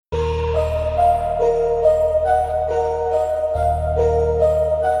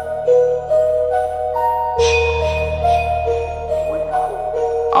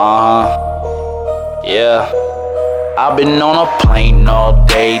Yeah. I've been on a plane all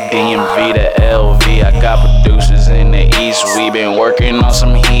day, DMV to LV. I got producers in the East, we been working on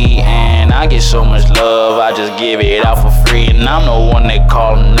some heat. And I get so much love, I just give it out for free. And I'm the one they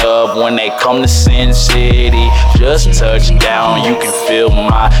callin' up when they come to Sin City. Just touch down, you can feel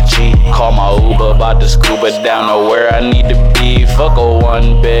my G. Call my Uber, about to scuba down to where I need to be. Fuck a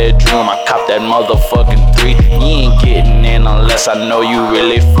 1 bedroom, I cop that motherfucking 3. You ain't getting in unless I know you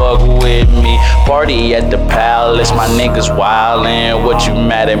really fuck with me. Party at the palace, my niggas wildin'. What you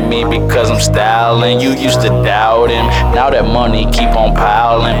mad at me because I'm stylin'? You used to doubt him, now that money keep on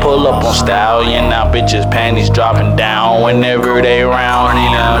piling. Pull up on Stallion, now bitches panties dropping down whenever they round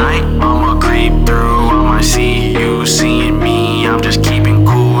him. I'ma creep through, I might see you seeing me. I'm just keeping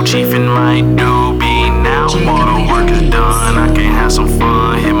cool, chiefin' my doobie. Now all the work is done, I can have some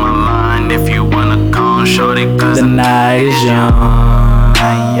fun. Hit my line if you wanna come, shorty, cause the night is young.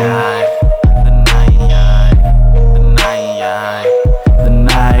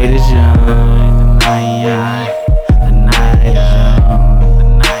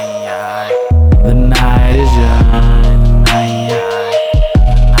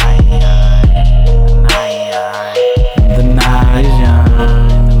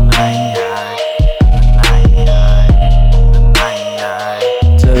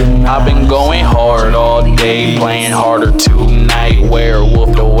 I've been going hard all day, playing harder tonight.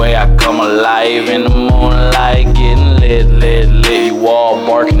 Werewolf the way I come alive in the moonlight, getting lit. You all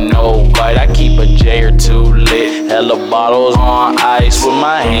barking, no bite. I keep a J or 2 lit. Hella bottles on ice with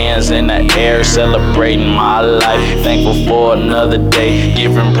my hands in the air, celebrating my life. Thankful for another day,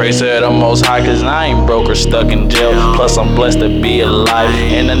 giving praise to the Most High, cause I ain't broke or stuck in jail. Plus I'm blessed to be alive,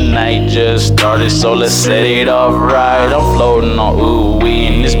 and the night just started, so let's set it off right. I'm floating on ooh-wee,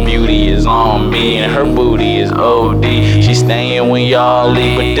 and this beauty is on me, and her booty is OD. She's staying when y'all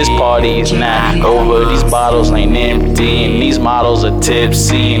leave, but this party is not over. These bottles ain't empty, and these models are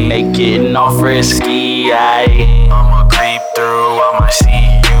tipsy, and they getting all frisky. I'ma creep through, I might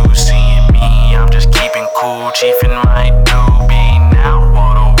see you seeing me. I'm just keeping cool, chiefin' my doobie. Now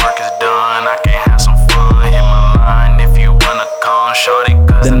all the work is done, I can have some fun. Hit my line if you wanna come, shorty,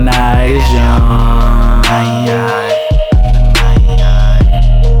 cause the night is young.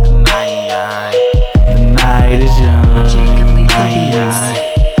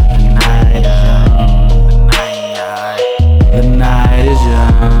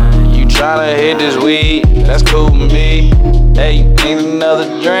 Tryna hit this weed, that's cool with me. Hey, need another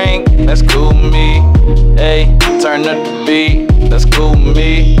drink, that's cool with me. Hey, turn up the beat, that's cool with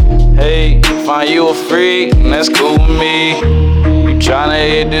me. Hey, find you a freak, that's cool with me. You tryna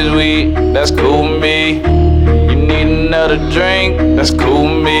hit this weed, that's cool with me. You need another drink, that's cool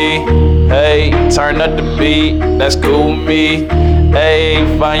with me. Hey, turn up the beat, that's cool with me.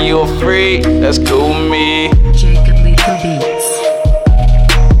 Hey, find you a freak, that's cool with me.